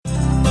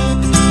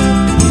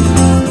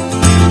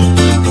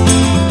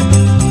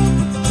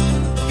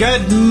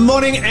Good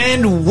morning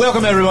and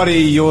welcome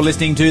everybody. You're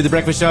listening to The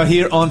Breakfast Show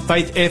here on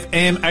Faith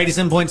FM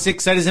 87.6,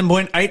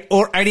 87.8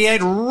 or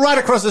 88 right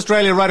across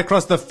Australia, right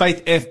across the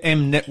Faith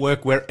FM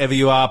network, wherever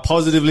you are.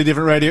 Positively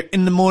Different Radio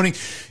in the morning.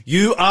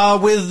 You are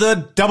with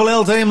the Double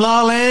L team,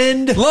 Lyle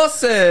and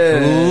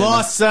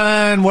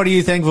Lawson. What are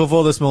you thankful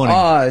for this morning?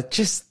 Oh,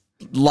 just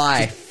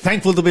life. Just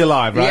thankful to be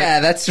alive, right?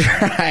 Yeah, that's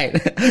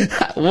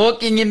right.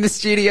 Walking in the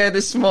studio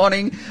this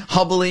morning,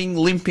 hobbling,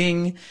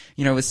 limping,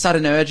 with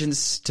sudden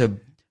urgence to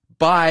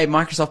buy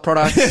Microsoft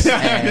products.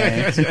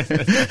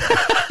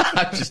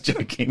 I'm just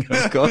joking,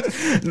 of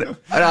course.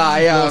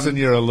 Lawson,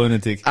 you're a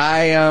lunatic.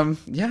 I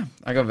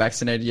got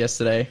vaccinated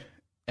yesterday.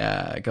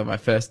 I got my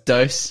first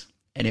dose,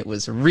 and it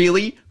was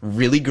really,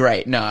 really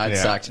great. No, it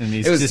sucked.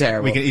 It was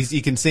terrible.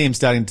 You can see him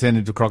starting to turn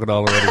into a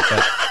crocodile already.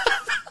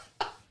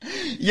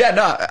 Yeah,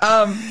 no.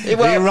 You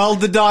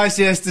rolled the dice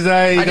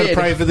yesterday. You got to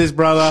pray for this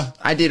brother.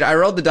 I did. I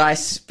rolled the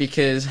dice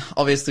because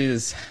obviously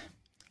there's.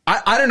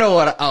 I don't know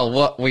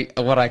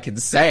what I can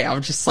say.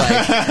 I'm just like,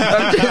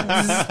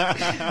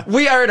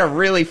 we are in a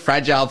really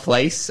fragile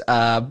place.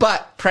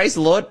 But praise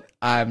the Lord,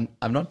 I'm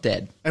not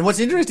dead. And what's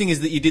interesting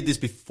is that you did this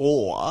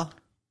before.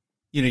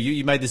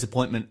 You made this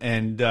appointment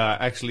and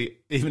actually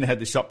even had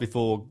the shot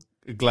before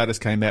Gladys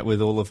came out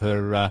with all of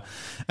her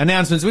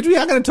announcements, which we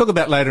are going to talk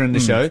about later in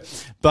the show.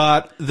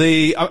 But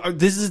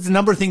this is a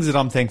number of things that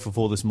I'm thankful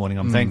for this morning.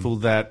 I'm thankful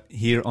that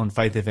here on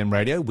Faith FM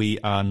Radio we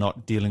are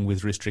not dealing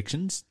with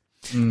restrictions.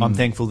 I'm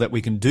thankful that we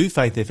can do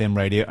Faith FM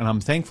Radio, and I'm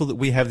thankful that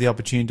we have the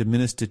opportunity to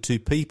minister to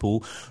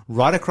people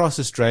right across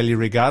Australia,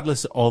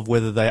 regardless of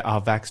whether they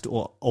are vaxxed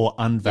or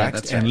unvaxxed. Yeah,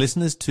 that's right. And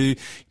listeners to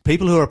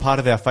people who are a part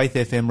of our Faith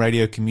FM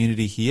Radio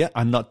community here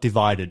are not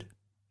divided.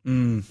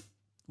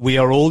 We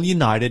are all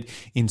united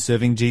in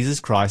serving Jesus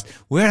Christ.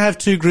 We don't have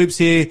two groups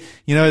here,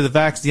 the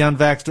vaxxed, the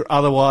unvaxxed, or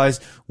otherwise.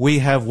 We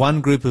have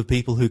one group of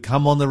people who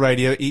come on the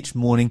radio each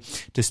morning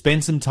to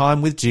spend some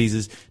time with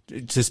Jesus,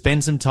 to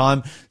spend some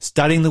time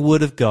studying the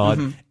Word of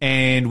God,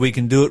 and we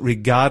can do it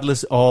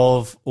regardless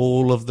of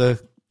all of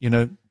the,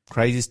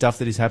 crazy stuff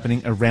that is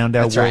happening around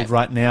our world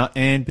right now,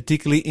 and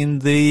particularly in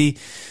the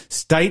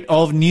state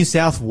of New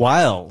South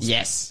Wales.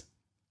 Yes.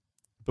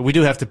 But we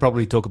do have to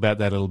probably talk about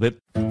that a little bit.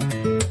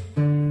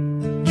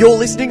 You're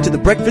listening to The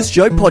Breakfast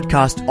Show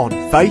podcast on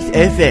Faith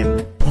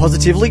FM.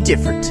 Positively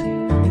different.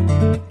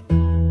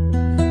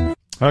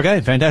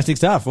 Okay, fantastic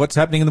stuff. What's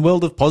happening in the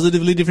world of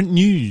positively different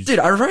news? Dude,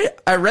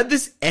 I read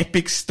this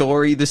epic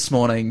story this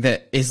morning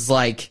that is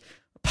like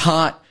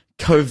part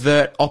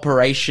covert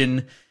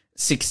operation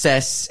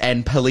success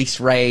and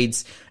police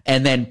raids,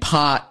 and then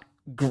part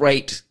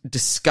great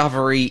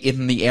discovery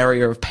in the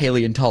area of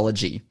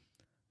paleontology.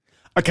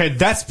 Okay,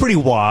 that's pretty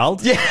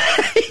wild. Yeah,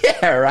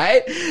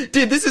 right?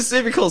 Dude, this is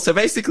super cool. So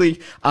basically...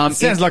 it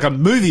sounds like a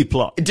movie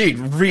plot. Dude,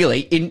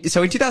 really. In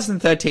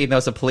 2013, there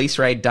was a police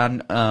raid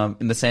done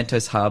in the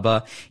Santos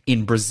Harbor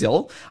in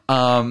Brazil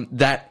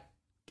that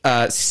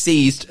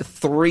seized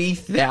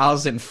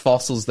 3,000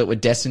 fossils that were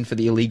destined for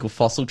the illegal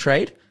fossil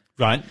trade.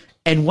 Right.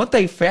 And what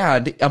they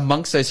found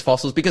amongst those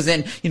fossils, because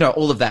then,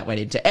 all of that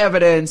went into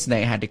evidence and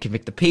they had to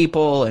convict the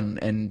people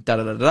and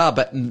da-da-da-da-da,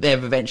 but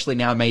they've eventually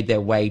now made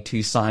their way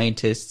to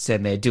scientists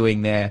and they're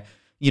doing their,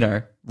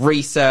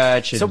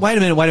 research. So wait a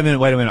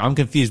minute. I'm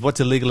confused. What's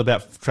illegal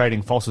about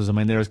trading fossils? I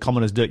mean, they're as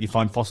common as dirt. You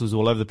find fossils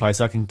all over the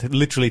place. I can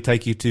literally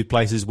take you to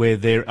places where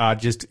there are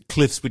just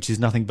cliffs, which is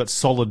nothing but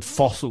solid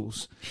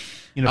fossils.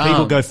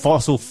 People go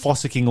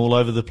fossicking all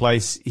over the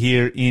place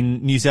here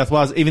in New South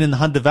Wales. Even in the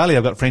Hunter Valley,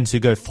 I've got friends who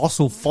go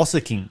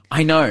fossicking.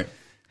 I know.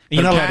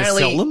 You're not allowed to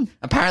sell them?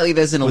 Apparently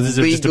there's an illegal... Or is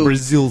it just a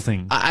Brazil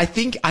thing? I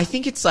think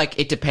it's like,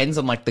 it depends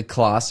on like the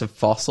class of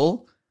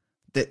fossil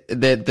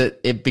that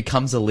it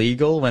becomes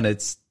illegal when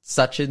it's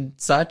such and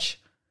such.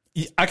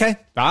 Okay.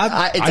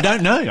 I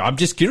don't know. I'm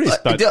just curious.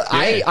 But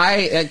okay,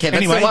 that's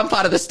anyway, the one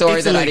part of the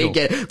story that illegal. I didn't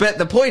get. But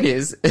the point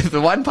is, the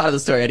one part of the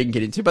story I didn't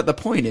get into, but the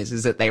point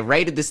is that they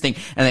raided this thing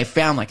and they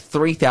found like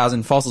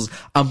 3,000 fossils.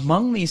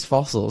 Among these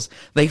fossils,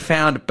 they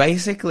found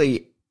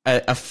basically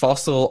a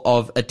fossil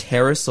of a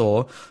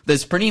pterosaur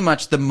that's pretty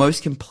much the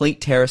most complete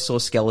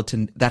pterosaur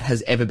skeleton that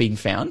has ever been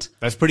found.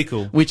 That's pretty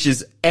cool. Which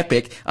is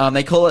epic.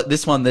 They call it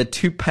this one the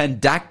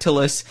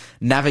Tupandactylus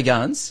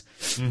navigans.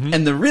 Mm-hmm.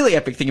 And the really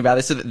epic thing about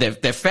this is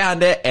that they've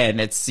found it and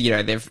it's,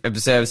 they've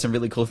observed some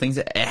really cool things.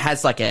 It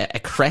has like a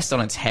crest on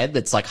its head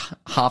that's like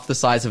half the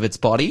size of its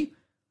body.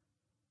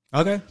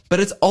 Okay. But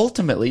it's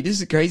ultimately, this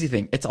is a crazy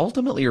thing, it's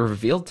ultimately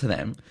revealed to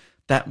them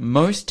that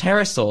most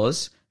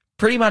pterosaurs,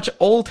 pretty much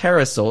all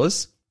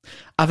pterosaurs,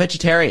 are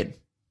vegetarian.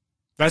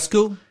 That's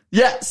cool.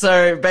 Yeah,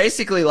 so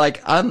basically,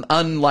 like,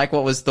 unlike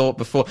what was thought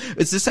before,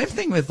 it's the same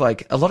thing with,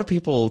 like, a lot of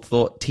people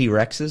thought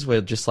T-Rexes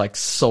were just, like,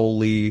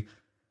 solely...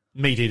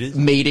 Meat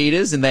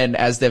eaters, and then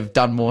as they've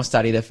done more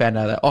study, they found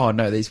out that, oh,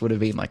 no, these would have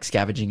been, like,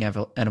 scavenging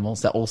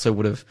animals that also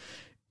would have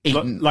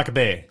eaten... Like a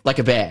bear. Like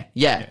a bear,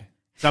 yeah.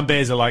 Some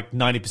bears are, like,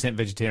 90%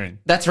 vegetarian.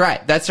 That's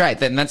right.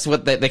 Then that's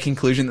what the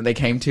conclusion that they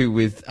came to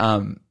with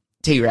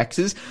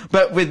T-Rexes.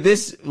 But with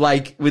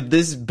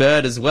this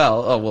bird as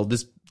well,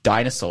 this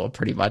dinosaur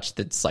pretty much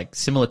that's like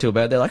similar to a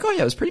bird, they're like, oh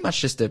yeah, it was pretty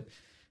much just a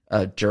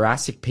a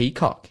Jurassic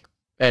peacock.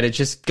 And it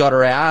just got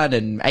around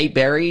and ate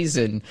berries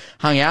and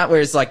hung out.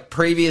 Whereas like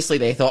previously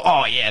they thought,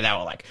 oh yeah, they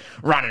were like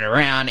running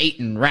around,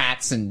 eating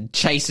rats and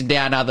chasing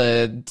down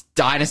other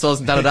dinosaurs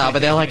and da-da-da.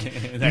 But they're like,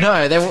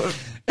 no, they were...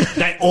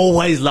 They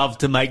always love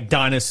to make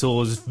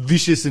dinosaurs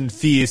vicious and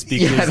fierce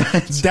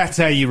because that's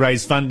how you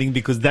raise funding,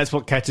 because that's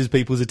what catches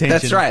people's attention.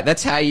 That's right.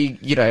 That's how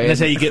that's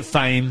how you get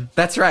fame.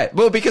 That's right.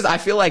 Well, because I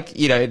feel like,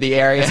 the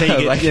area...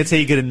 That's how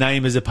you get a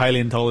name as a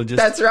paleontologist.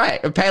 That's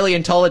right. A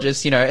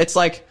paleontologist, it's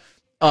like...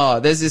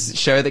 Oh, there's this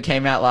show that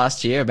came out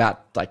last year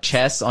about like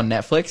chess on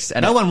Netflix,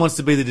 and no one wants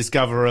to be the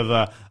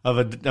discoverer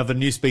of a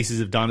new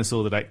species of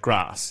dinosaur that ate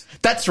grass.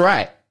 That's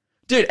right.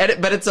 Dude,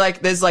 but it's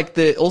like, there's like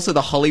also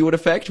the Hollywood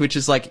effect, which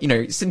is like,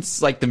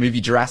 since like the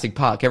movie Jurassic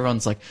Park,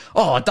 everyone's like,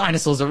 oh,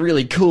 dinosaurs are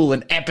really cool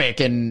and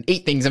epic and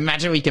eat things.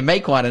 Imagine we can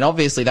make one. And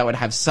obviously that would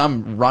have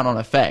some run-on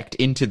effect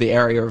into the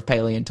area of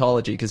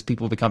paleontology because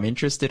people become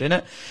interested in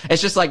it. It's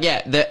just like,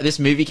 this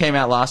movie came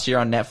out last year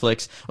on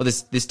Netflix, or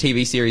this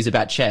TV series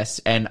about chess.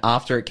 And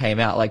after it came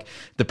out, like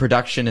the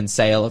production and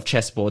sale of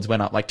chessboards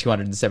went up like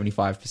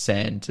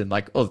 275%, and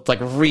like, it's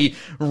like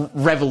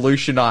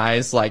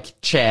revolutionized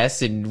like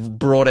chess and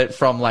brought it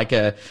from like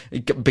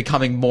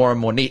becoming more and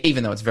more neat,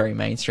 even though it's very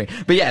mainstream.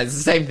 But yeah, it's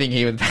the same thing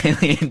here with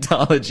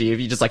paleontology. If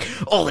you just like,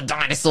 oh, the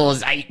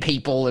dinosaurs ate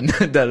people and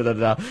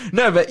da-da-da-da.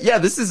 No, but yeah,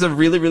 this is a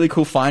really, really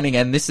cool finding,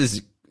 and this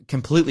has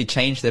completely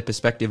changed their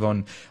perspective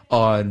on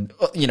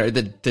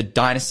the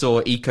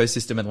dinosaur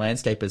ecosystem and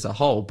landscape as a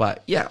whole.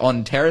 But yeah,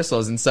 on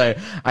pterosaurs. And so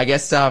I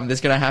guess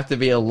there's going to have to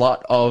be a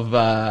lot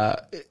of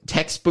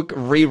textbook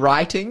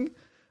rewriting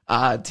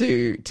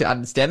to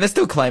understand. They're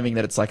still claiming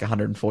that it's like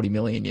 140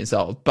 million years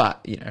old,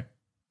 but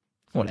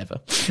whatever.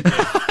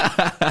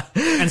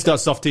 And it's got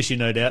soft tissue,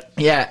 no doubt.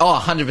 Yeah. Oh,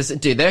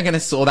 100%. Dude, they're going to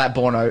saw that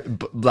bone,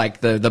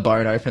 the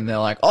bone open. They're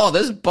like, oh,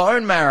 there's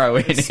bone marrow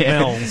in it.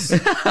 Smells.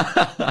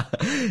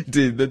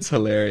 Dude, that's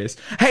hilarious.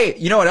 Hey,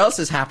 you know what else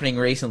is happening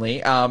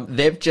recently?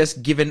 They've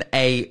just given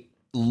a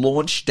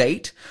launch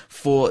date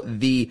for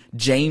the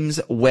James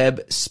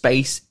Webb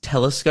Space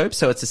Telescope.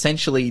 So it's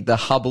essentially the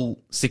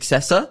Hubble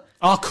successor.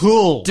 Oh,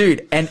 cool.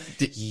 Dude, and...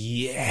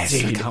 yes,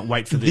 dude, I can't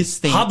wait for this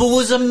thing. Hubble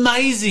was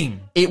amazing.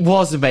 It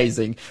was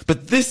amazing.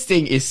 But this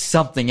thing is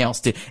something else,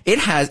 dude.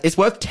 It's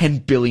worth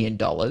 $10 billion.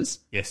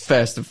 Yes.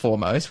 First and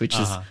foremost, which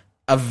is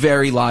a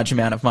very large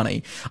amount of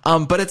money.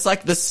 But it's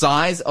like the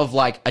size of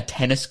like a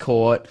tennis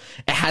court.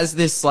 It has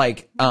this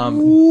like,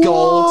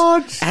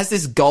 gold, it has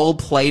this gold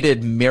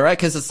plated mirror.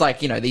 Cause it's like,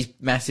 these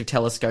massive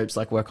telescopes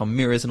like work on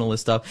mirrors and all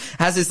this stuff.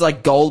 It has this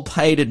like gold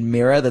plated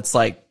mirror that's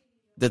like,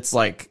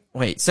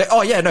 wait, so,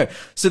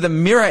 so the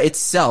mirror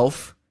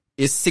itself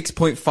is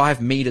 6.5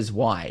 meters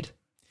wide.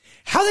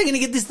 How are they going to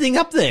get this thing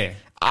up there?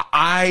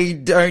 I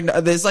don't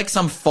know. There's like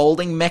some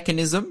folding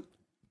mechanism,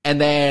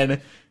 and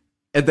then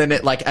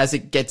it, like, as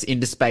it gets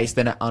into space,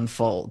 then it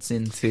unfolds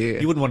into...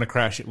 You wouldn't want to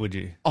crash it, would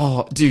you?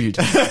 Oh, dude.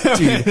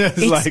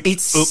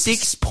 It's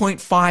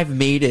 6.5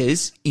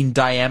 meters in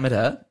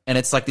diameter, and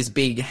it's like this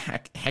big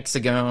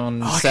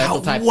hexagon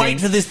circle type thing.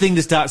 Wait for this thing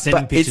to start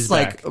sending pictures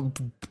back. It's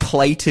like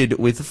plated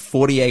with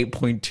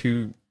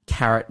 48.2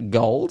 carat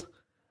gold.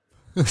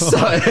 So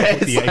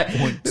it's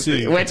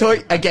 48.2. We're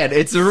talking, again,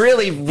 it's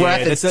really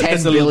worth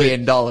 $10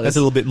 billion. That's a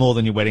little bit more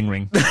than your wedding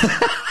ring.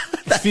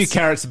 A few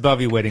carats above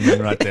your wedding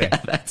ring right there.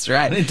 Yeah, that's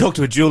right. And then talk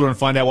to a jeweler and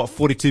find out what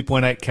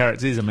 42.8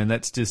 carats is. I mean,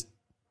 that's just...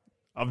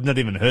 I've not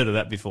even heard of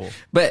that before.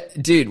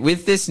 But, dude,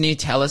 with this new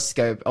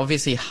telescope,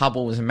 obviously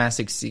Hubble was a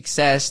massive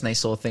success, and they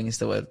saw things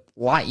that were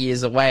light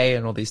years away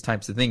and all these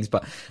types of things.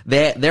 But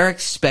they're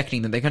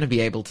expecting that they're going to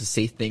be able to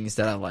see things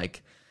that are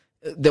like...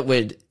 that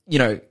would,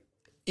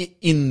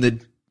 in the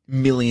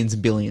millions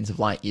and billions of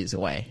light years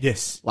away.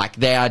 Yes. Like,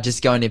 they are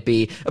just going to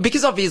be...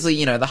 Because,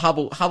 obviously, the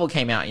Hubble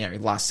came out,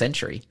 last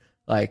century.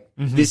 Like,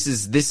 this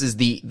is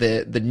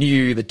the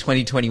new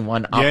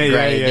 2021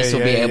 upgrade. This will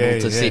be able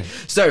to see.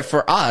 So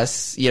for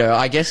us,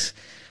 I guess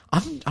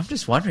I'm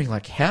just wondering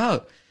like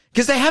how,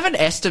 because they have an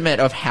estimate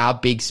of how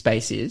big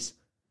space is,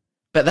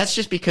 but that's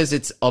just because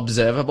it's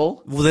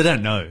observable. Well, they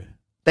don't know.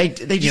 They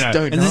just don't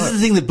know. And this is the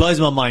thing that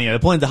blows my mind. They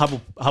pointed the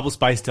Hubble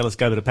Space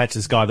Telescope at a patch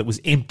of sky that was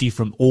empty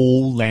from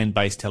all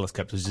land-based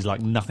telescopes. There's just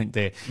like nothing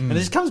there. And it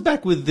just comes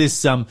back with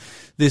this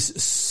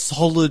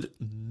solid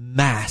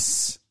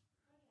mass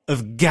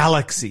of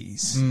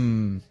galaxies.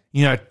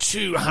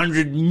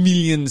 200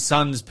 million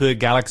suns per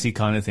galaxy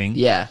kind of thing.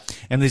 Yeah.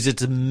 And there's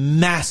just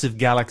massive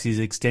galaxies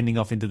extending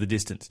off into the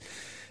distance.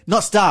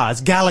 Not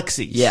stars,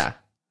 galaxies. Yeah.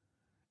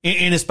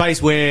 In a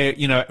space where,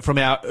 from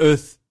our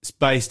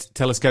Earth-based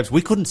telescopes,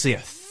 we couldn't see a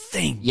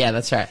thing. Yeah,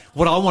 that's right.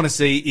 What I want to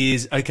see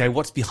is, okay,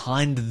 what's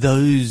behind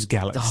those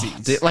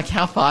galaxies? Like,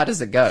 how far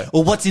does it go?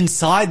 Or what's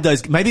inside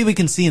those? Maybe we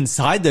can see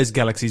inside those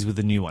galaxies with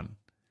the new one.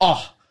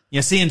 Oh,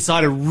 see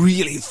inside a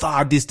really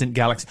far distant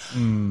galaxy.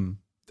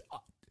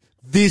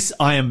 This,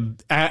 I am,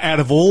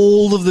 out of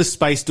all of the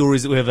space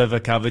stories that we've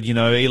ever covered, you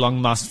know, Elon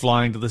Musk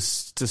flying to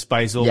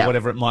space or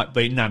whatever it might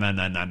be. No.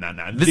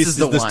 This is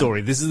the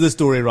story. This is the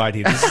story right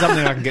here. This is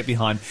something I can get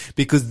behind,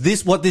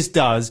 because what this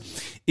does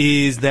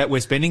is that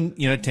we're spending,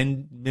 you know,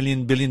 $10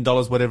 billion,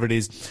 whatever it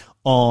is,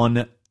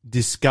 on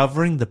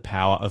discovering the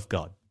power of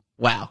God.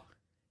 Wow.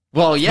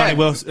 Well, yeah.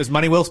 It's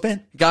money well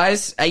spent.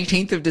 Guys,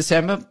 18th of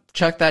December,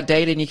 chuck that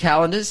date in your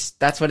calendars.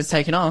 That's when it's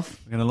taken off.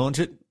 We're going to launch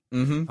it.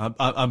 Mm-hmm.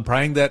 I'm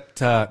praying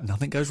that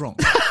nothing goes wrong.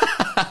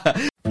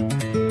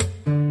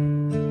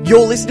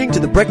 You're listening to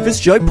the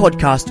Breakfast Show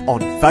podcast on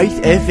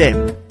Faith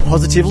FM.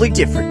 Positively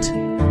different.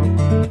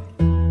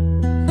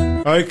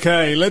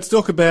 Okay, let's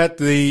talk about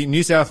the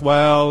New South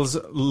Wales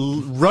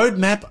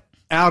roadmap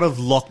out of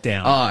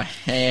lockdown. Oh,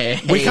 hey.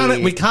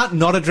 We can't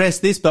not address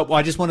this, but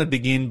I just want to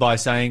begin by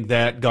saying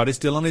that God is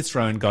still on his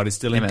throne. God is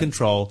still in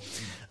control.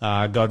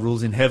 God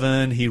rules in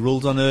heaven, he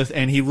rules on earth,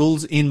 and he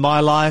rules in my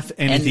life.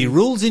 And if he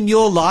rules in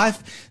your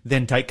life,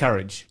 then take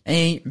courage.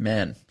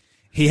 Amen.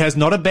 He has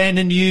not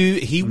abandoned you.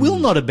 He will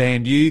not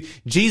abandon you.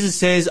 Jesus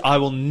says, I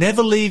will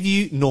never leave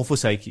you nor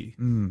forsake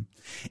you.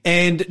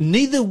 And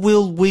neither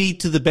will we,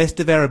 to the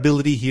best of our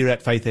ability here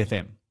at Faith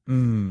FM.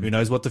 Who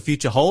knows what the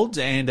future holds?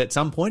 And at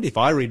some point, if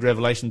I read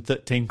Revelation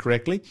 13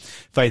 correctly,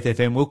 Faith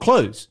FM will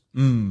close.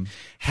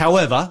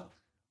 However,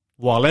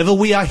 while ever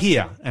we are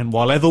here and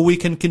while ever we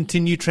can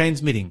continue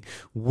transmitting,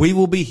 we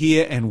will be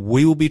here and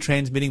we will be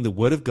transmitting the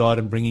Word of God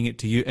and bringing it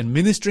to you and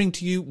ministering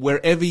to you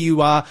wherever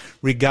you are,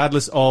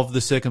 regardless of the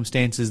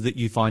circumstances that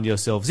you find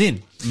yourselves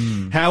in.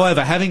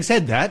 However, having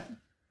said that,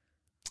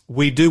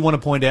 we do want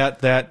to point out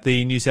that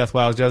the New South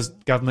Wales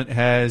government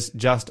has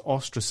just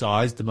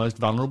ostracised the most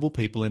vulnerable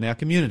people in our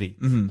community.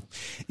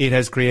 It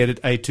has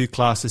created a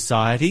two-class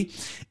society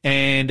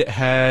and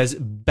has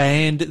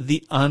banned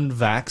the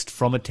unvaxxed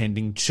from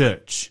attending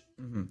church.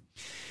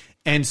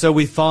 And so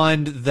we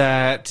find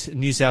that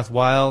New South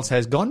Wales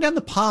has gone down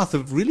the path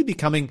of really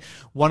becoming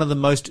one of the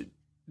most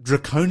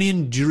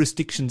draconian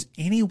jurisdictions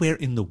anywhere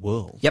in the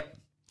world. Yep.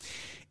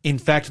 In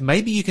fact,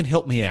 maybe you can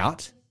help me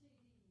out,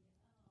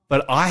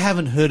 but I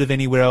haven't heard of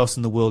anywhere else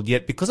in the world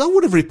yet, because I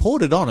would have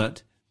reported on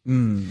it,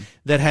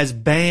 that has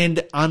banned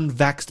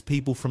unvaxxed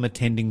people from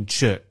attending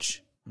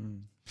church.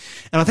 And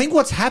I think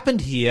what's happened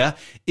here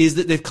is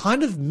that they've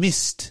kind of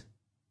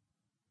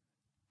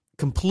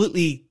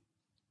completely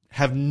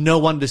have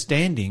no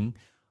understanding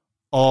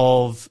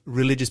of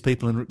religious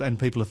people and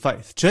people of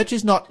faith. Church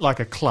is not like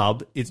a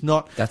club. It's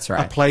not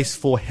a place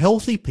for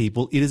healthy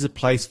people. It is a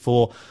place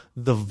for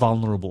the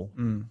vulnerable.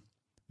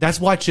 That's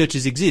why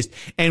churches exist.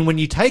 And when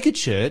you take a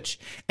church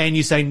and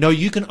you say, no,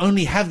 you can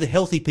only have the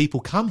healthy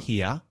people come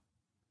here,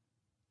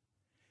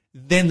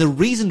 then the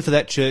reason for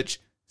that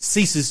church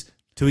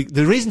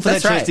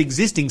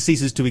existing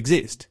ceases to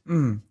exist.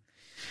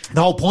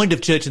 The whole point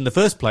of church in the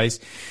first place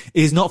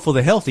is not for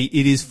the healthy,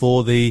 it is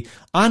for the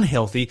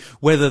unhealthy,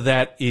 whether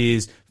that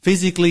is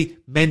physically,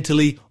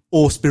 mentally,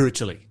 or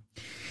spiritually.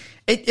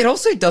 It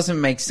also doesn't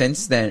make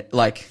sense that,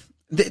 like,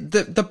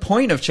 the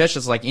point of church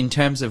is, like, in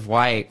terms of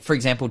why, for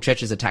example,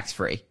 churches are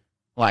tax-free,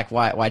 like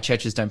why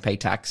churches don't pay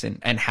tax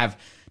and have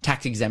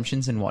tax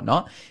exemptions and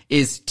whatnot,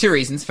 is two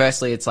reasons.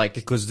 Firstly, it's like,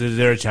 because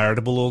they're a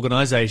charitable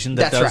organisation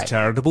that does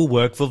charitable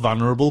work for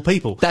vulnerable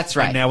people. That's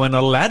right. And now we're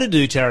not allowed to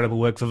do charitable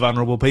work for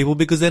vulnerable people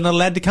because they're not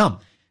allowed to come.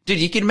 Dude,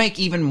 you can make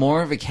even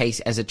more of a case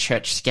as a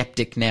church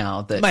skeptic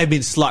now that... It may have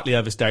been slightly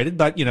overstated,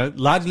 but, you know,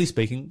 largely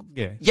speaking,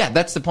 yeah. Yeah,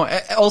 that's the point.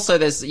 Also,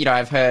 there's, you know,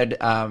 I've heard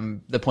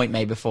the point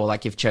made before,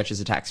 like, if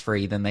churches are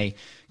tax-free, then they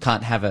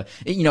can't have a...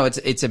 You know,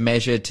 it's a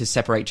measure to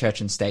separate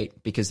church and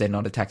state because they're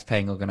not a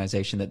tax-paying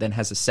organisation that then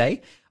has a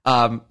say,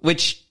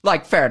 which,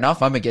 like, fair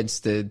enough. I'm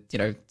against the, you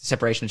know,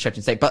 separation of church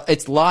and state, but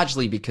it's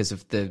largely because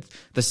of the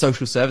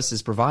social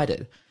services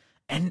provided.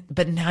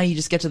 But now you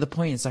just get to the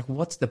point, it's like,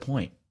 what's the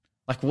point?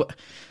 Like, what...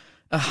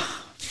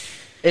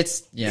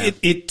 It's and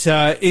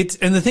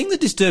the thing that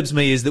disturbs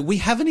me is that we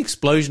have an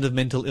explosion of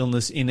mental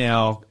illness in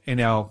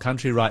our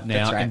country right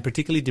now, and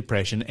particularly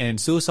depression, and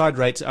suicide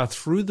rates are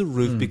through the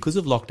roof because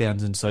of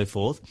lockdowns and so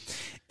forth.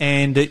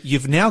 And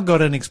you've now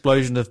got an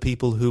explosion of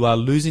people who are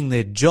losing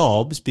their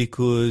jobs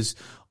because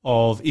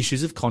of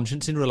issues of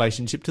conscience in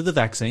relationship to the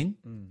vaccine.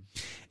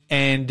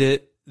 And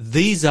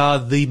these are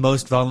the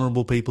most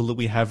vulnerable people that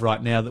we have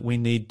right now that we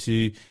need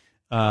to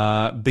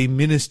be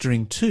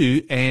ministering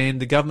to, and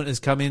the government has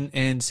come in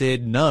and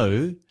said,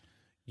 no,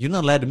 you're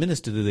not allowed to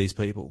minister to these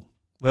people.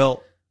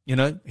 Well, you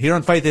know, here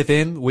on Faith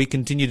FM, we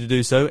continue to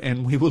do so,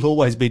 and we will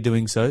always be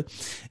doing so.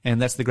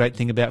 And that's the great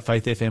thing about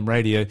Faith FM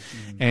radio.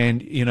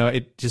 And, you know,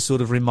 it just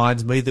sort of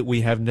reminds me that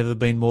we have never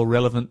been more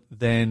relevant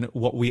than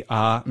what we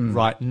are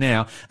right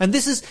now. And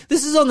this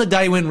is on the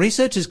day when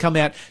research has come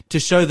out to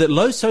show that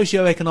low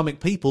socioeconomic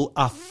people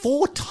are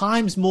 4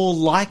 times more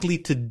likely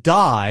to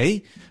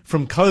die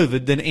from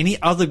COVID than any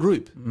other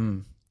group.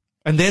 And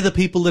they're the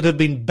people that have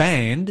been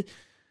banned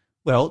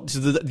Well, so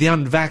the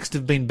unvaxxed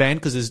have been banned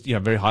because there's,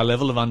 very high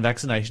level of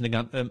unvaccination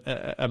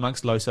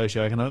amongst low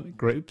socioeconomic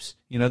groups.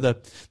 The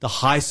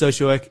high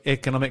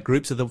socioeconomic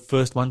groups are the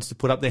first ones to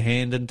put up their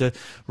hand and to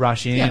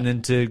rush in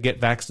and to get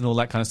vaxxed and all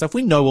that kind of stuff.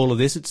 We know all of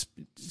this. It's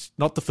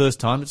not the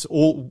first time.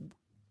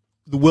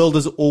 The world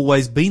has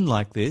always been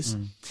like this.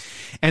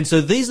 And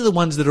so these are the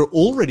ones that are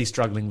already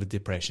struggling with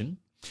depression,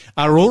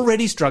 are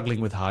already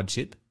struggling with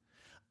hardship,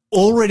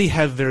 already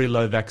have very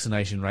low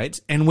vaccination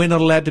rates, and we're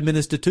not allowed to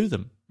minister to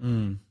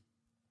them.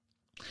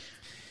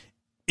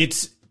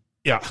 It's.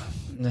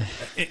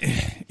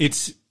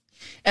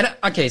 And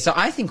okay, so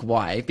I think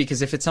why?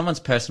 Because if it's someone's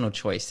personal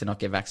choice to not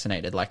get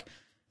vaccinated, like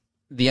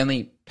the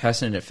only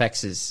person it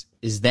affects is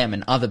them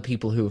and other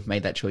people who have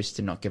made that choice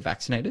to not get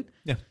vaccinated.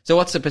 Yeah. So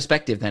what's the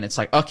perspective then? It's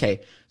like,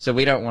 okay, so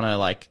we don't want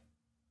to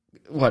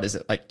what is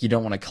it? Like you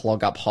don't want to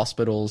clog up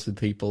hospitals with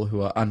people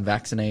who are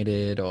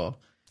unvaccinated or...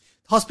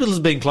 Hospitals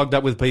being clogged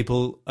up with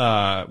people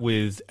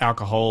with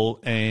alcohol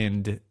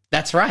and...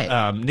 That's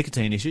right.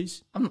 Nicotine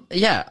issues.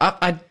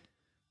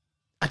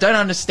 I don't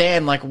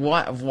understand,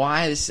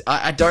 why is...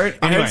 I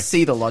don't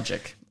see the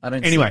logic.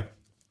 Anyway,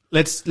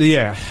 there's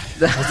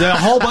a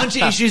whole bunch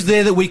of issues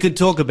there that we could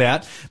talk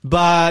about,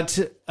 but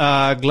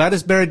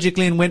Gladys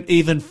Berejiklian went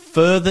even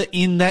further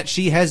in that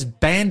she has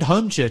banned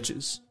home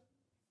churches.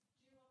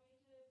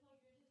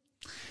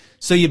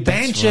 So you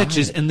ban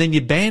churches and then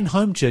you ban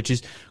home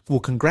churches. Well,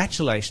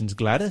 congratulations,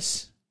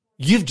 Gladys.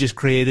 You've just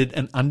created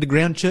an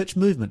underground church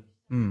movement.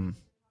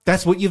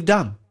 That's what you've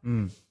done.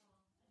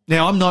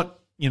 Now, I'm not,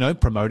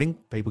 promoting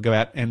people go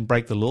out and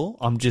break the law.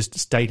 I'm just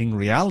stating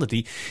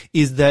reality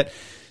is that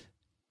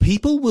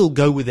people will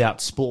go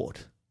without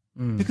sport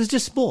because it's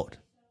just sport.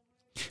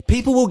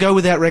 People will go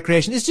without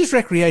recreation. It's just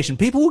recreation.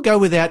 People will go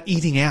without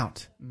eating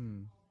out.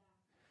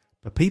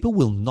 But people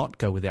will not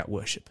go without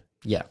worship.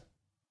 Yeah.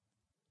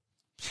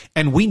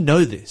 And we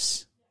know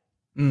this.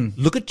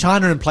 Look at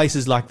China and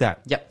places like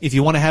that. Yep. If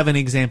you want to have an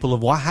example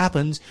of what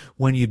happens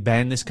when you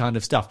ban this kind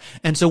of stuff.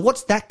 And so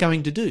what's that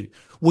going to do?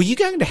 Well, you're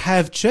going to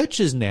have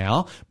churches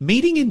now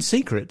meeting in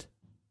secret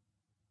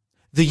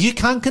that you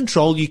can't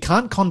control, you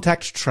can't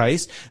contact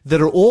trace,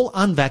 that are all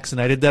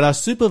unvaccinated, that are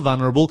super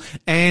vulnerable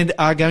and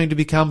are going to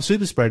become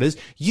super spreaders.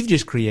 You've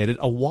just created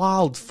a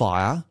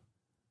wildfire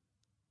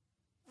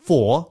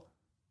for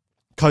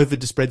COVID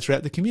to spread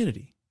throughout the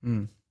community.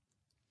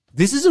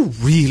 This is a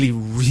really,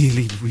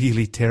 really,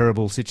 really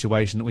terrible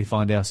situation that we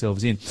find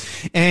ourselves in.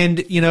 And,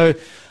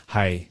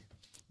 hey,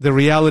 the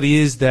reality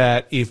is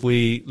that if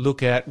we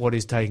look at what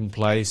is taking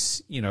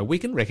place, we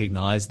can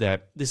recognize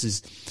that this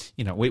is,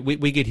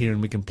 we get here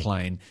and we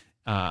complain,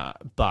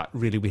 but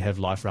really we have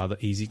life rather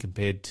easy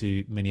compared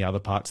to many other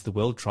parts of the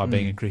world. Try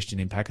being a Christian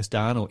in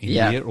Pakistan or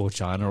India or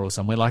China or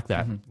somewhere like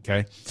that.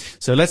 Okay.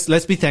 So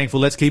let's be thankful.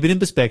 Let's keep it in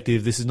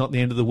perspective. This is not the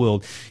end of the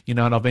world. And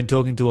I've been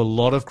talking to a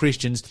lot of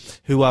Christians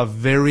who are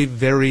very,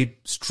 very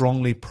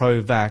strongly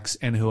pro-vax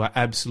and who are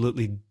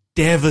absolutely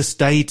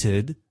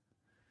devastated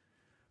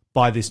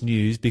by this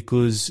news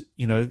because,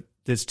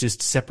 that's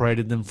just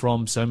separated them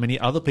from so many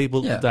other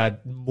people that are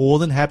more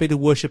than happy to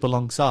worship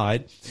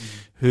alongside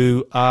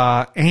who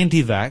are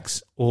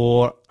anti-vax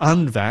or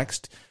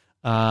unvaxxed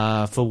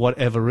for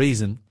whatever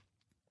reason.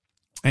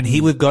 And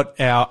here we've got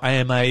our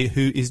AMA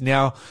who is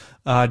now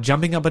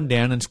jumping up and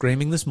down and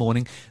screaming this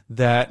morning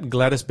that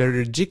Gladys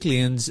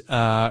Berejiklian's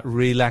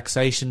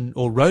relaxation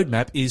or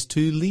roadmap is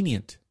too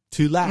lenient,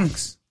 too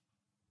lax.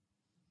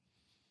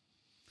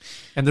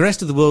 And the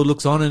rest of the world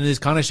looks on and is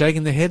kind of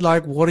shaking their head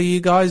like, what are you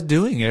guys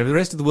doing? The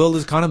rest of the world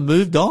has kind of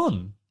moved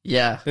on.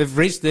 Yeah. They've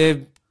reached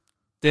their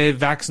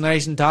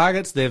vaccination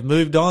targets. They've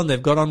moved on.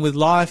 They've got on with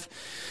life.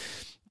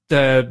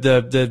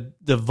 The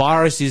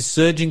virus is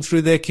surging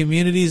through their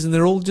communities and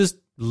they're all just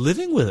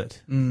living with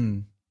it.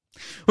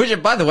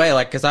 Which, by the way,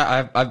 because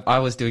I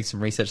was doing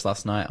some research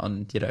last night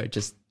on,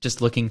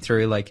 just looking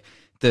through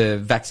the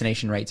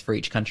vaccination rates for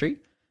each country.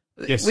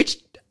 Yes. Which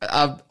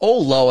are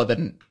all lower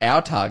than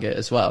our target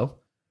as well.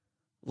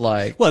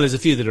 Well, there's a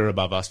few that are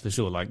above us for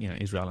sure,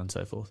 Israel and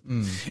so forth.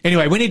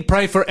 Anyway, we need to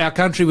pray for our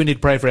country. We need to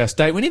pray for our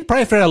state. We need to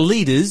pray for our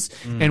leaders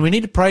and we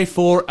need to pray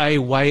for a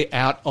way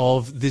out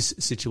of this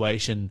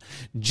situation.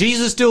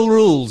 Jesus still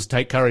rules.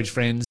 Take courage,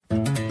 friends.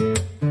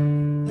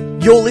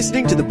 You're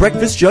listening to the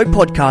Breakfast Show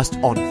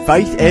podcast on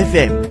Faith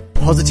FM.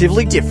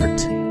 Positively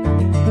different.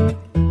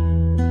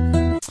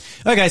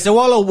 Okay, so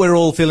while we're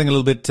all feeling a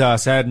little bit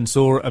sad and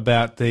sore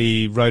about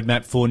the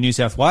roadmap for New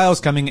South Wales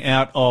coming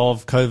out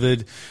of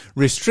COVID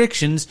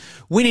restrictions,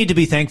 we need to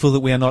be thankful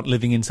that we are not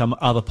living in some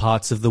other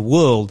parts of the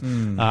world.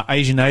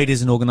 Asian Aid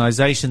is an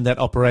organisation that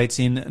operates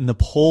in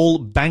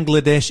Nepal,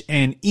 Bangladesh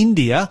and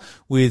India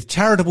with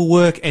charitable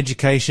work,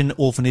 education,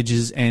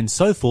 orphanages and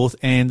so forth.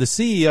 And the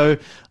CEO,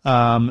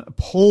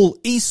 Paul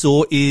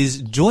Esau,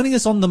 is joining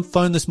us on the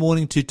phone this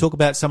morning to talk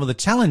about some of the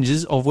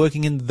challenges of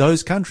working in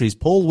those countries.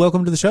 Paul,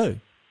 welcome to the show.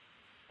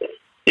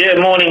 Yeah,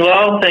 morning,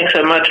 Lyle. Thanks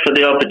so much for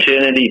the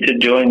opportunity to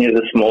join you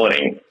this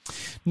morning.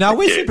 Now,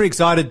 we're super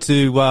excited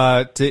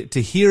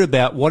to hear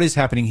about what is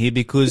happening here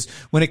because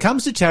when it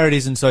comes to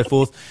charities and so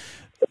forth,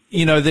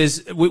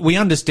 we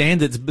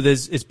understand that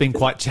it's been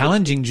quite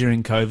challenging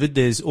during COVID.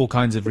 There's all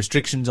kinds of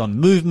restrictions on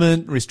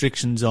movement,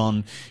 restrictions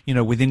on,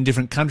 within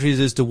different countries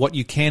as to what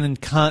you can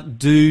and can't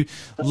do,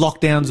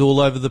 lockdowns all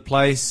over the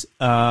place.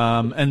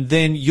 And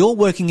then you're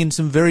working in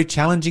some very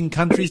challenging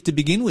countries to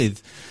begin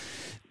with.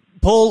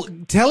 Paul,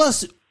 tell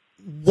us,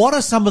 what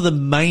are some of the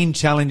main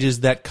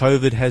challenges that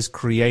COVID has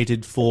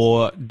created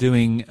for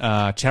doing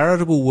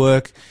charitable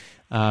work,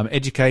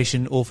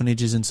 education,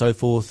 orphanages and so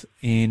forth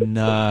in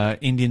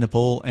India,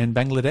 Nepal and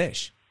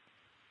Bangladesh?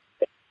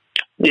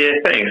 Yeah,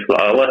 thanks,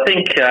 Lyle. I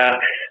think,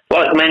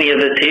 like many of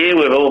us here,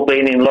 we've all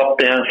been in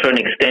lockdown for an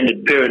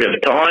extended period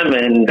of time,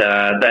 and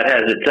that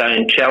has its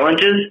own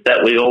challenges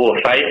that we all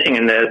are facing,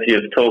 and as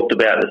you've talked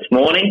about this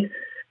morning,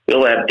 we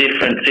all have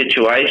different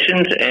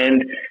situations,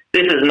 and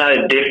this is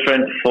no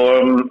different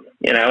from,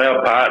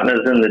 our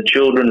partners and the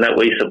children that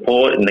we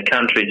support in the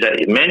countries that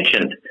you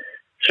mentioned,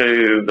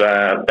 through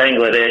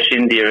Bangladesh,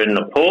 India and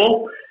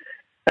Nepal.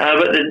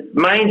 But the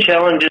main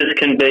challenges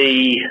can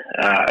be,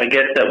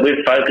 that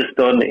we've focused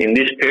on in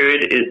this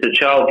period is the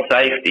child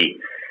safety.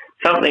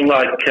 Something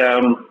like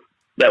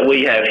that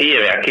we have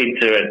here. Our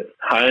kids are at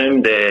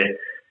home, they're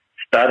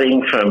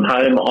studying from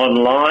home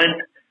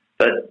online,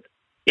 but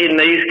in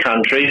these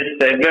countries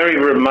they're very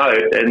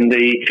remote, and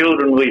the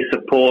children we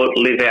support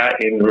live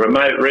out in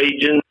remote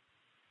regions.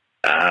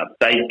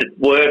 They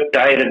work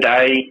day to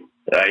day.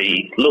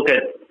 They look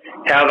at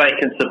how they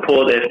can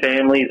support their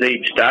families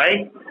each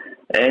day.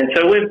 And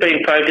so we've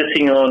been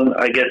focusing on,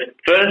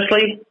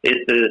 firstly, is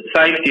the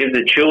safety of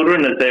the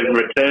children as they've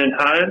returned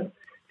home,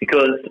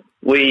 because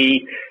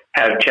we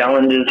have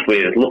challenges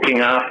with looking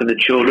after the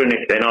children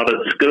if they're not at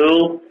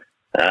school.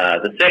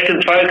 The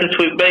second focus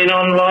we've been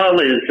on, Lyle,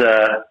 is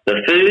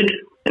the food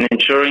and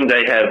ensuring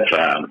they have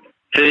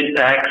food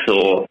packs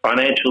or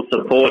financial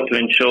support to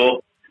ensure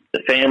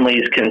the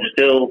families can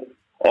still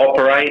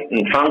operate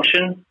and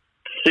function.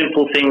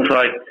 Simple things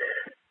like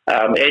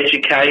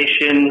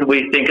education.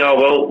 We think,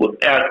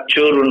 our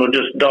children will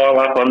just dial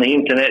up on the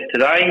internet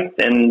today,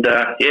 and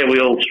we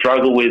all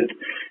struggle with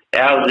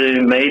our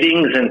Zoom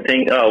meetings and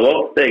think,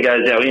 there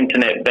goes our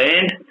internet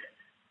band.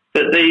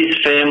 But these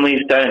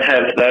families don't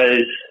have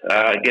those,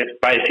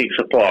 basic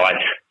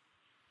supplies.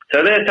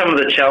 So they're some of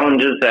the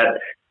challenges that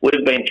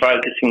we've been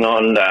focusing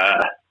on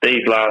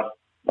these last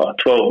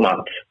 12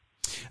 months.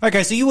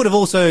 Okay, so you would have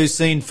also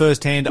seen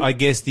firsthand,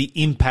 the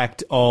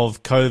impact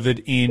of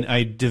COVID in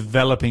a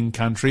developing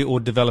country or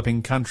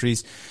developing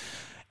countries.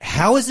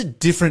 How is it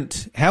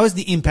different? How is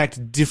the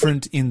impact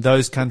different in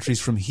those countries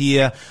from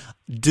here?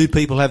 Do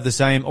people have the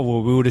same,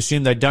 or we would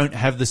assume they don't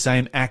have the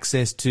same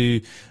access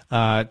to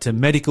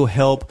medical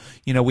help?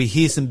 We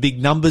hear some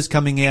big numbers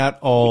coming out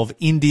of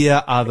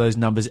India. Are those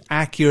numbers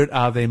accurate?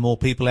 Are there more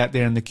people out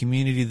there in the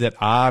community that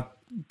are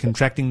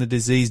contracting the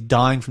disease,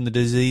 dying from the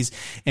disease?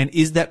 And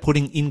is that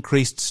putting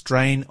increased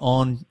strain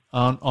on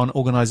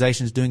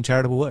organisations doing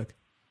charitable work?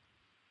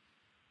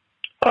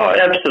 Oh,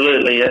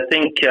 absolutely. I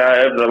think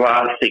over the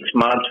last 6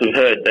 months we've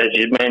heard, as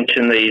you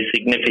mentioned, these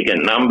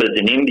significant numbers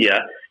in India.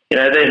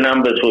 Their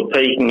numbers were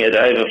peaking at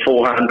over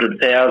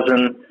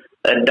 400,000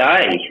 a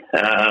day.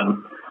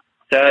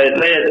 So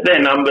they're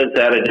numbers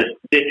that are just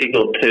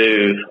difficult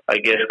to,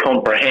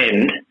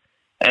 comprehend.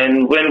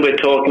 And when we're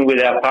talking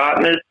with our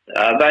partners,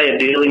 they are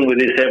dealing with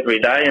this every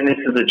day, and this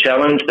is a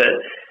challenge that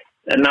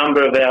a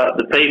number of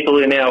the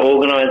people in our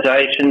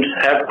organisations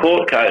have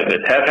caught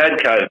COVID, have had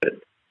COVID.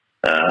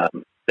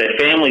 Their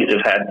families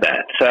have had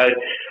that. So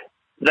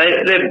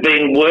they've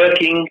been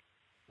working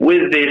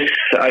with this,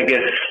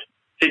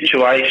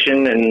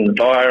 situation and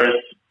virus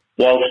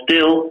while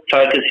still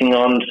focusing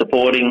on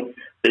supporting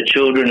the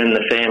children and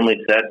the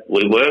families that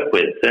we work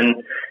with. And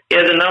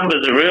the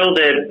numbers are real.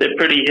 They're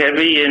pretty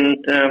heavy, and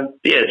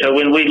so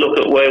when we look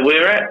at where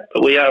we're at,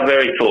 we are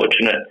very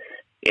fortunate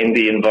in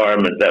the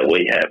environment that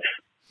we have.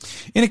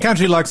 In a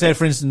country like, say,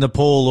 for instance,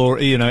 Nepal, or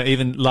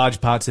even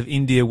large parts of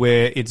India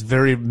where it's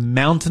very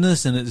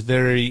mountainous and it's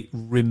very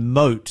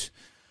remote,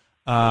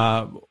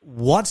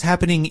 what's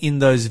happening in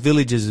those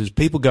villages as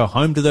people go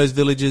home to those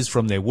villages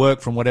from their work,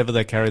 from whatever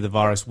they carry the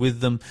virus with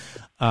them?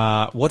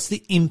 What's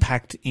the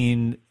impact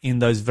in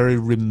those very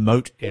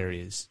remote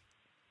areas?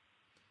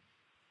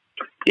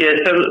 Yeah,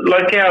 so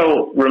like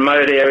our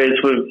remote areas,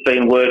 we've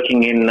been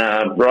working in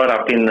right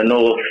up in the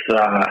north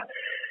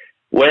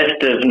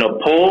west of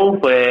Nepal,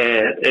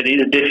 where it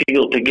is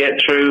difficult to get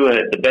through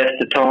at the best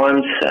of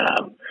times.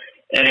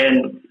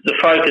 And the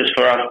focus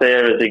for us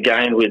there is,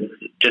 again, with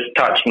just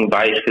touching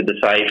base with the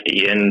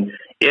safety. And,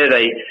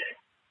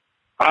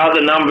 are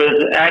the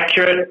numbers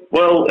accurate?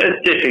 Well,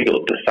 it's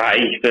difficult to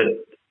say, but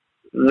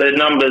the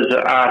numbers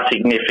are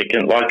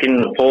significant. Like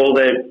in Nepal,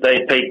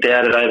 they peaked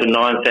out at over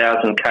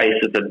 9,000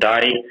 cases a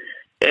day.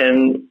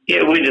 And,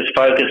 we just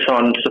focus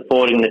on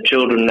supporting the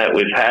children that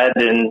we've had.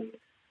 And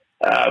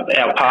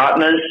our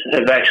partners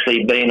have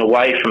actually been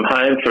away from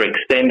home for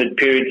extended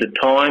periods of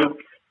time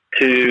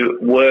to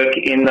work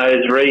in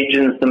those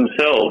regions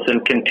themselves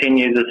and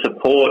continue to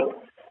support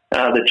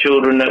the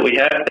children that we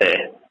have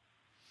there.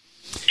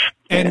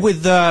 And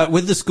with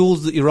the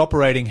schools that you're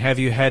operating, have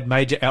you had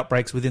major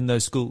outbreaks within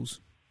those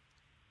schools?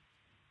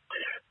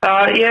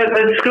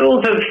 The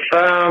schools have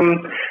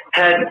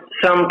had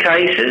some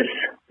cases.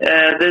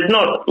 There's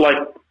not like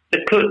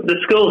the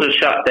schools are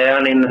shut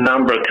down in a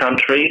number of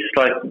countries.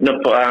 Like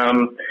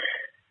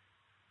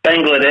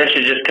Bangladesh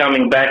is just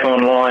coming back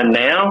online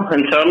now,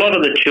 and so a lot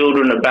of the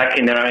children are back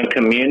in their own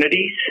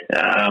communities.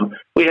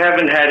 We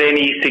haven't had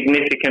any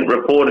significant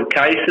reported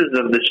cases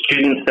of the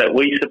students that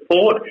we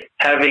support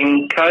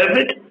having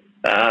COVID.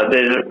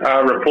 There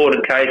are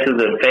reported cases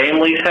of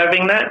families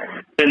having that.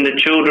 In the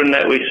children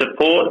that we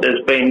support,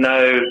 there's been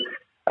no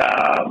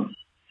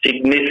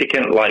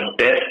significant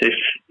deaths, if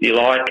you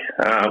like,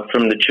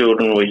 from the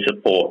children we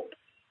support.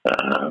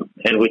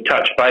 And we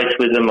touch base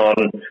with them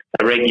on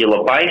a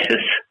regular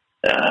basis.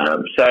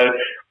 So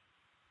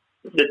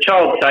the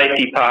child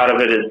safety part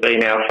of it has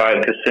been our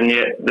focus, and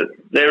yet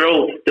they're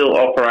all still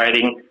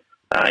operating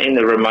in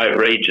the remote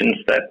regions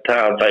that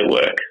they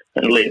work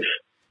and live.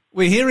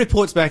 We hear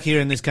reports back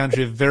here in this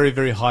country of very,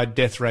 very high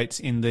death rates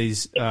in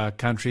these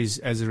countries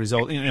as a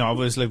result.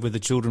 Obviously with the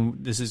children,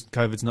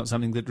 COVID's not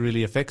something that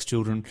really affects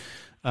children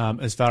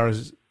as far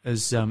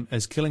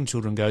as killing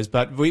children goes.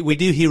 But we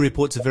do hear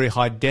reports of very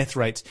high death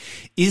rates.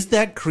 Is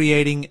that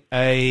creating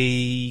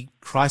a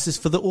crisis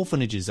for the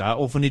orphanages? Are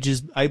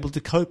orphanages able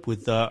to cope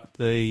with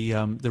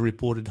the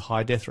reported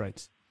high death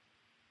rates?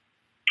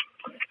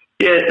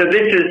 Yeah, so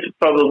this is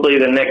probably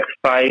the next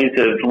phase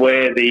of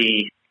where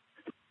the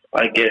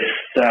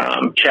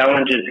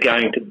challenge is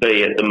going to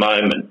be at the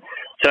moment.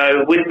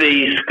 So with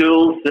the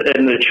schools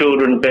and the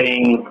children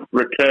being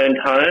returned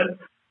home,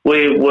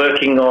 we're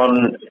working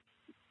on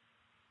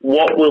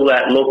what will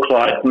that look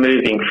like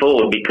moving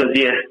forward, because,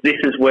 yes, this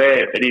is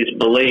where it is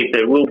believed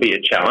there will be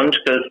a challenge,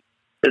 because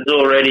there's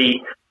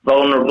already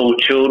vulnerable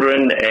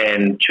children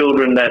and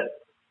children that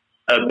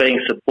are being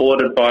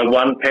supported by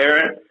one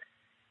parent.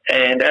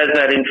 And as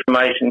that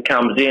information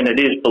comes in, it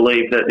is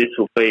believed that this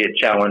will be a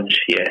challenge,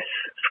 yes,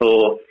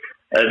 for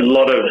a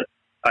lot of,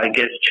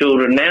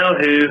 children now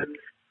who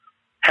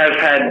have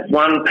had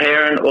one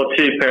parent or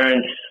two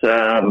parents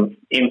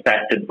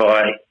impacted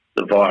by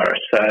the virus.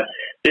 So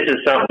this is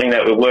something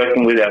that we're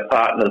working with our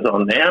partners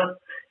on now.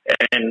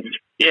 And,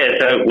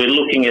 so we're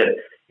looking at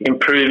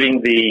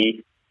improving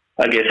the,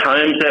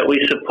 homes that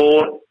we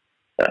support,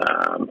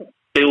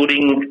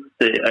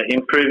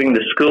 improving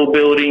the school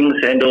buildings,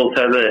 and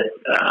also the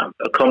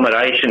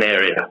accommodation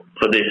area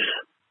for this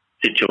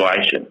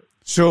situation.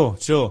 Sure.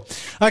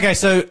 Okay,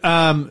 so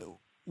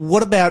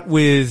what about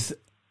with,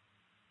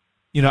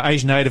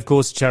 Asian Aid, of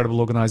course, a charitable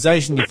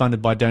organisation. You're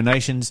funded by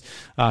donations,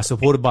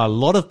 supported by a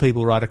lot of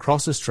people right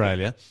across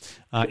Australia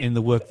in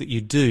the work that you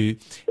do.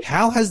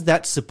 How has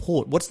that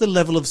support, what's the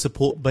level of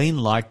support been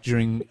like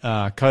during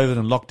COVID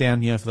and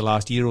lockdown, for the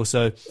last year or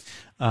so?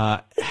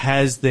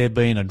 Has there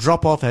been a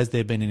drop-off? Has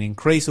there been an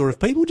increase? Or have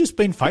people just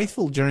been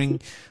faithful during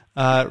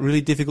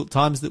really difficult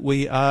times that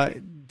we are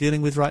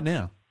dealing with right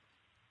now?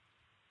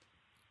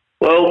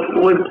 Well,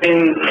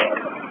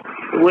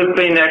 we've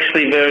been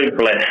actually very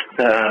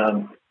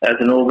blessed as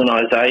an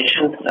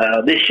organisation.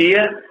 This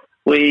year,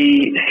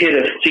 we hit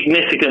a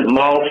significant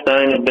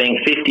milestone of being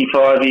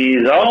 55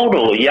 years old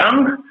or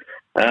young,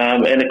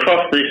 and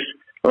across this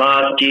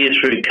last year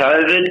through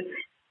COVID,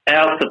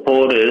 our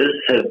supporters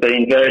have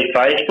been very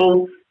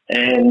faithful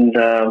and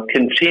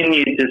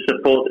continue to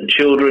support the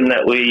children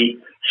that we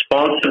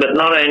sponsor, but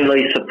not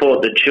only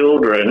support the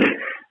children,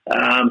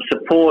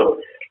 support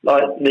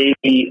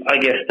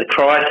the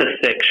crisis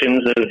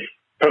sections of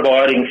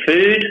providing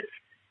food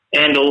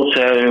and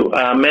also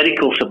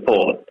medical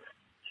support.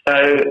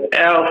 So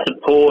our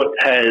support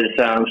has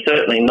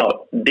certainly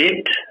not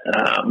dipped.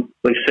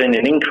 We've seen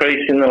an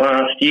increase in the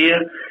last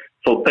year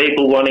for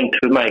people wanting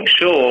to make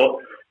sure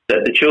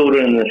that the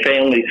children and the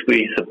families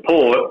we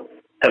support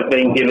have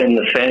been given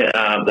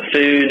the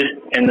food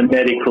and the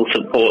medical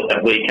support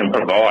that we can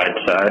provide.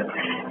 So,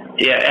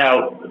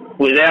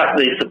 without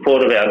the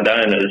support of our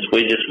donors,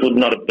 we just would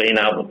not have been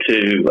able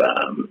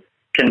to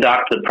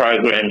conduct the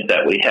programs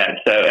that we have.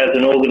 So as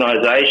an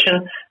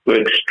organisation,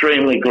 we're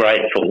extremely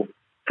grateful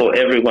for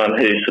everyone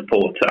who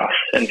supports us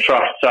and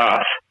trusts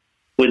us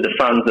with the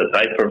funds that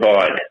they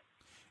provide.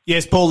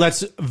 Yes, Paul,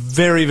 that's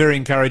very, very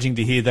encouraging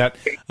to hear that.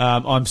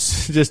 I'm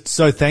just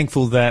so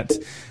thankful that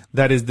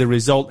that is the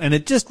result. And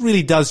it just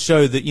really does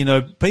show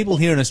that, people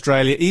here in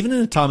Australia, even in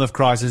a time of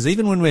crisis,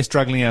 even when we're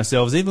struggling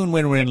ourselves, even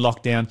when we're in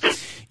lockdown,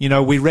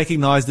 we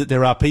recognise that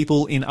there are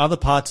people in other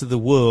parts of the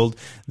world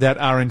that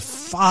are in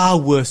far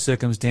worse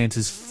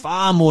circumstances,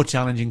 far more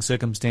challenging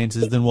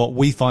circumstances than what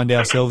we find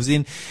ourselves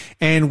in.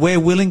 And we're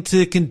willing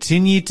to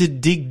continue to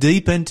dig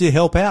deep and to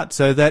help out.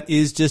 So that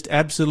is just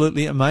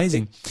absolutely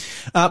amazing.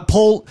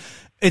 Paul,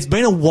 it's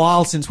been a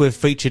while since we've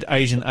featured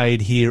Asian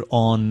Aid here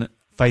on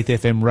Faith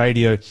FM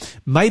radio.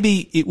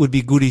 Maybe it would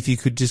be good if you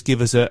could just give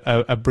us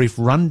a brief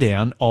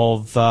rundown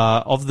of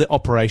the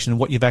operation and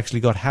what you've actually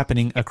got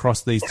happening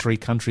across these 3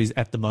 countries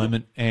at the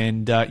moment.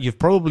 And you've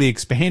probably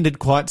expanded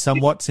quite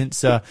somewhat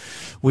since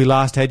we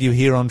last had you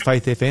here on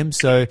Faith FM.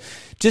 So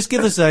just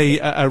give us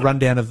a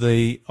rundown of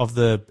the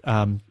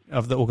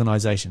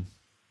organisation.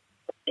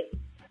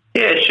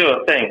 Yeah,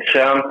 sure. Thanks.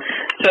 So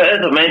as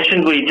I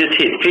mentioned, we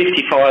just hit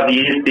 55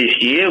 years this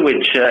year,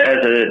 which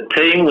as a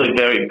team we're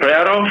very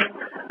proud of.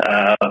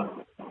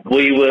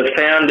 We were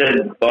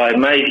founded by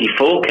Maisie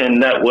Falk,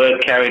 and that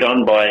work carried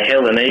on by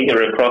Helen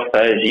Eager across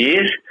those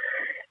years.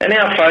 And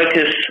our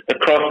focus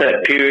across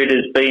that period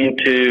has been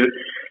to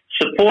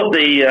support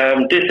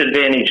the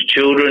disadvantaged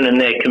children and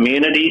their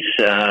communities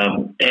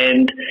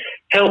and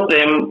help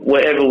them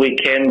wherever we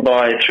can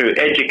through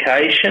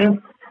education,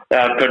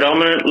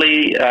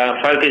 predominantly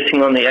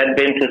focusing on the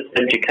Adventist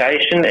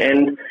education.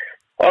 And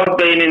I've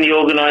been in the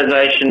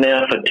organisation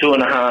now for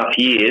 2.5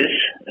 years,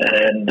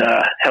 and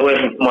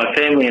however, my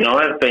family and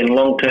I have been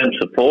long-term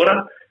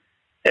supporter,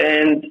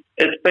 and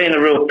it's been a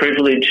real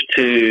privilege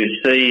to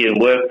see and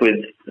work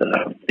with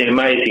the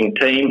amazing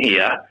team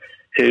here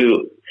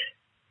who,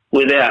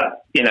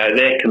 without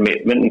their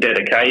commitment and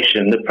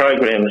dedication, the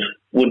programs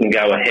wouldn't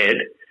go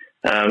ahead.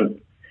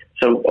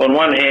 So on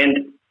one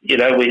hand,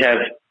 we have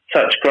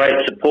such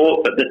great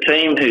support, but the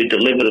team who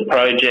deliver the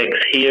projects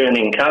here and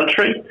in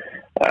country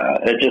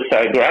are just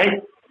so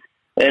great.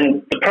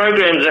 And the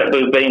programs that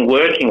we've been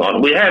working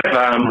on, we have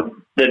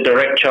the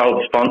direct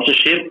child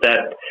sponsorship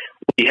that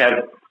we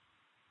have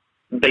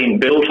been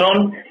built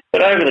on,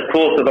 but over the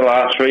course of the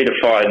last 3 to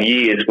 5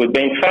 years, we've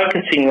been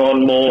focusing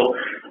on more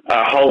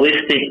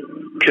holistic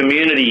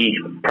community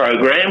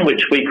program,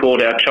 which we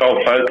called our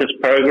Child Focus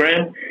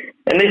program.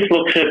 And this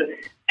looks at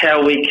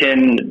how we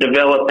can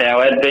develop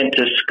our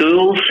Adventist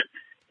schools,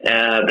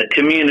 the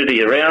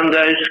community around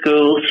those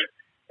schools,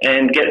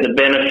 and get the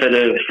benefit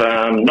of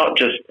not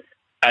just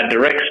a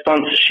direct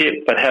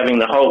sponsorship, but having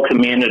the whole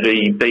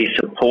community be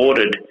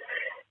supported.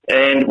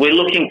 And we're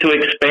looking to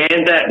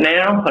expand that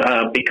now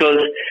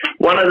because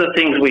one of the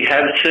things we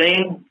have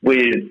seen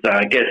with,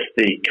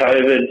 the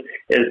COVID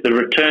is the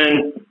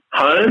return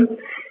home.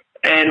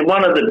 And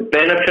one of the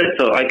benefits,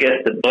 or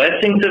the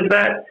blessings of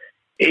that,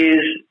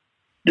 is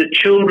the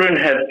children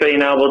have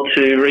been able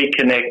to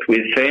reconnect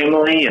with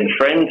family and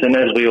friends, and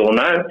as we all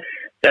know,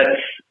 that's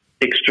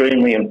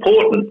extremely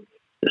important,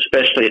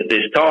 especially at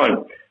this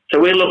time.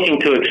 So we're looking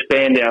to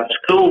expand our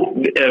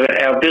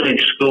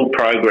village school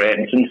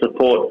programs and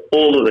support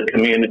all of the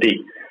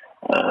community.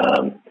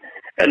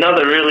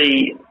 Another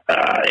really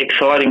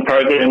exciting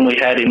program we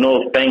had in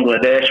North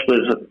Bangladesh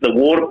was the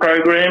water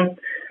program.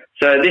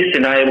 So this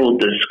enabled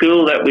the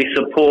school that we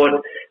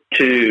support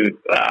to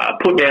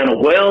put down a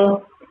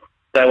well.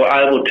 They were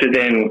able to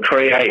then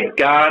create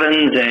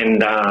gardens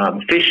and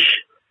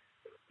fish,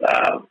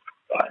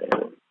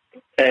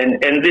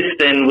 and this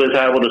then was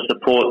able to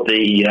support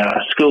the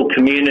school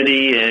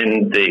community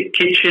and the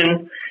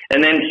kitchen,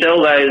 and then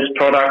sell those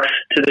products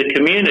to the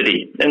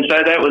community. And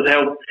so that was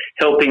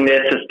helping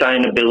their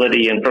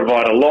sustainability and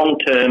provide a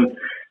long-term,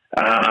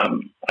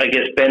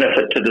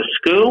 benefit to the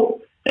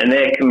school and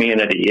their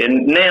community.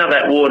 And now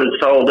that water's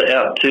sold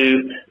out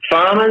to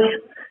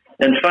farmers,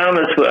 and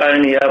farmers were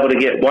only able to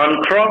get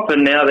one crop,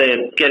 and now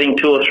they're getting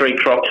 2 or 3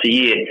 crops a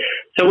year.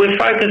 So we're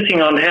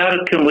focusing on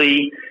how can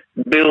we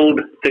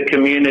build the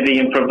community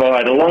and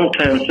provide a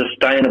long-term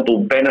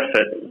sustainable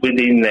benefit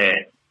within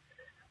there.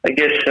 I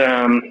guess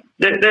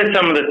there's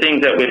some of the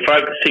things that we're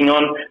focusing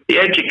on, the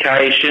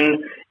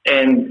education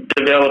and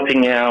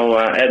developing our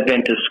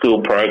Adventist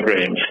school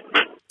programs.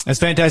 That's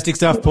fantastic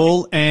stuff,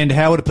 Paul. And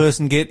how would a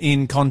person get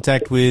in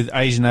contact with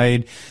Asian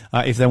Aid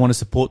if they want to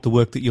support the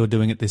work that you're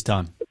doing at this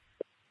time?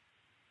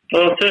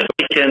 Well,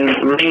 certainly can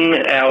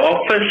ring our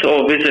office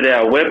or visit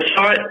our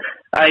website,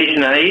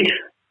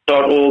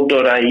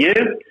 asianaid.org.au,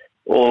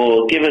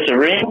 or give us a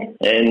ring,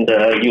 and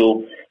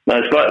you'll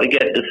most likely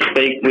get to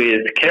speak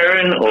with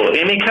Karen or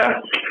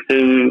Inika,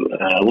 who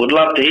would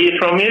love to hear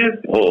from you,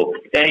 or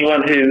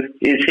anyone who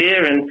is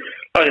here. And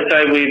like I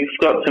say, we've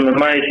got some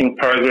amazing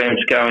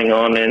programs going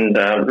on, and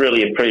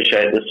really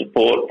appreciate the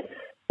support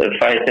of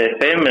Faith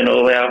FM and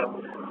all our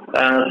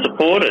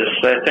supporters.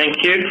 So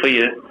thank you for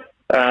your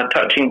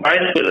touching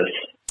base with us.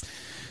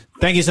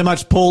 Thank you so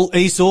much, Paul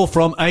Esau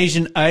from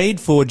Asian Aid,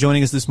 for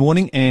joining us this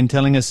morning and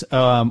telling us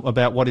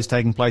about what is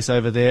taking place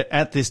over there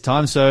at this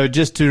time. So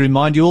just to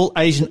remind you all,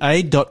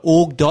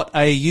 asianaid.org.au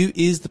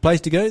is the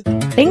place to go.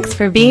 Thanks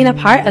for being a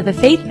part of the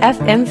Faith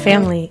FM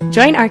family.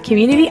 Join our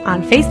community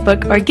on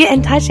Facebook or get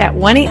in touch at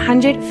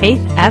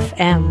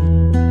 1-800-FAITH-FM.